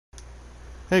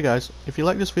Hey guys, if you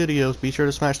like this video, be sure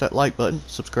to smash that like button,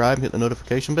 subscribe, hit the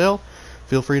notification bell.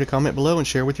 Feel free to comment below and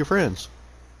share with your friends.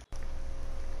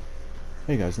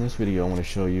 Hey guys, in this video I want to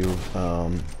show you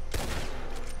how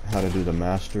to do the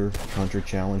Master Hunter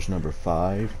Challenge number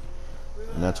 5.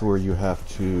 And that's where you have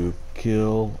to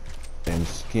kill and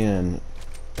skin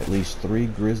at least 3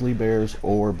 grizzly bears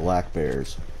or black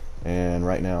bears. And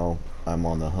right now I'm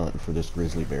on the hunt for this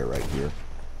grizzly bear right here.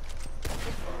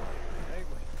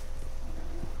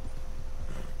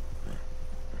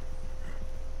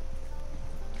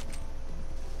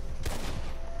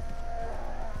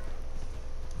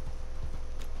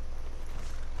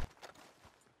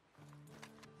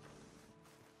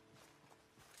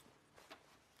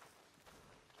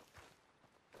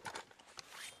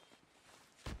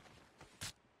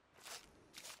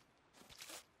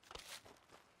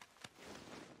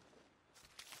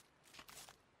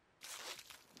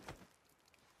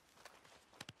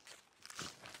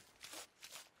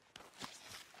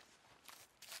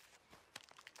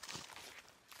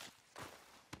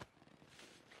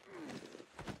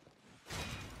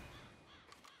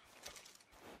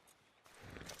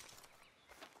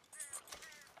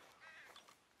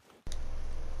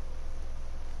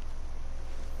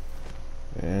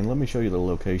 And let me show you the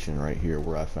location right here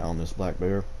where I found this black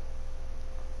bear.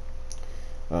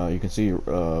 You can see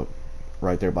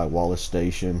right there by Wallace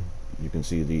Station, you can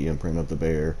see the imprint of the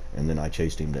bear, and then I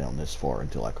chased him down this far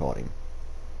until I caught him.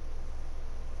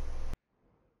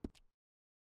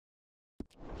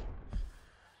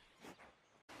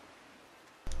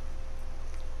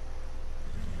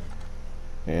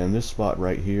 And this spot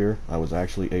right here, I was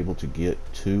actually able to get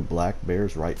 2 black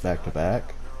bears right back to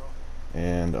back.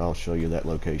 And I'll show you that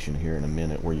location here in a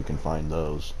minute where you can find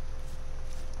those.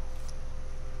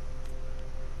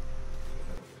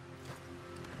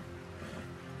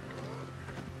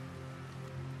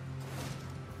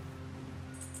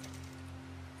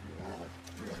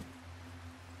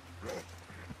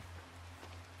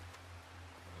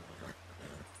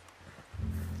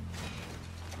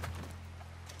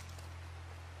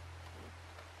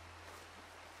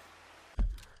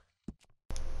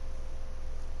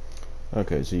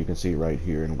 Okay, so you can see right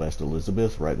here in West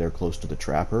Elizabeth, right there close to the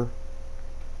Trapper.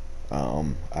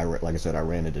 Like I said, I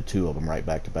ran into 2 of them right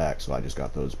back to back, so I just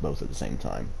got those both at the same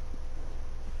time.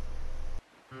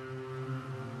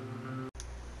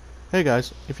 Hey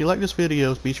guys, if you like this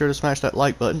video, be sure to smash that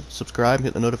like button, subscribe,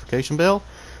 hit the notification bell.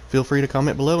 Feel free to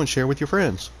comment below and share with your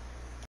friends.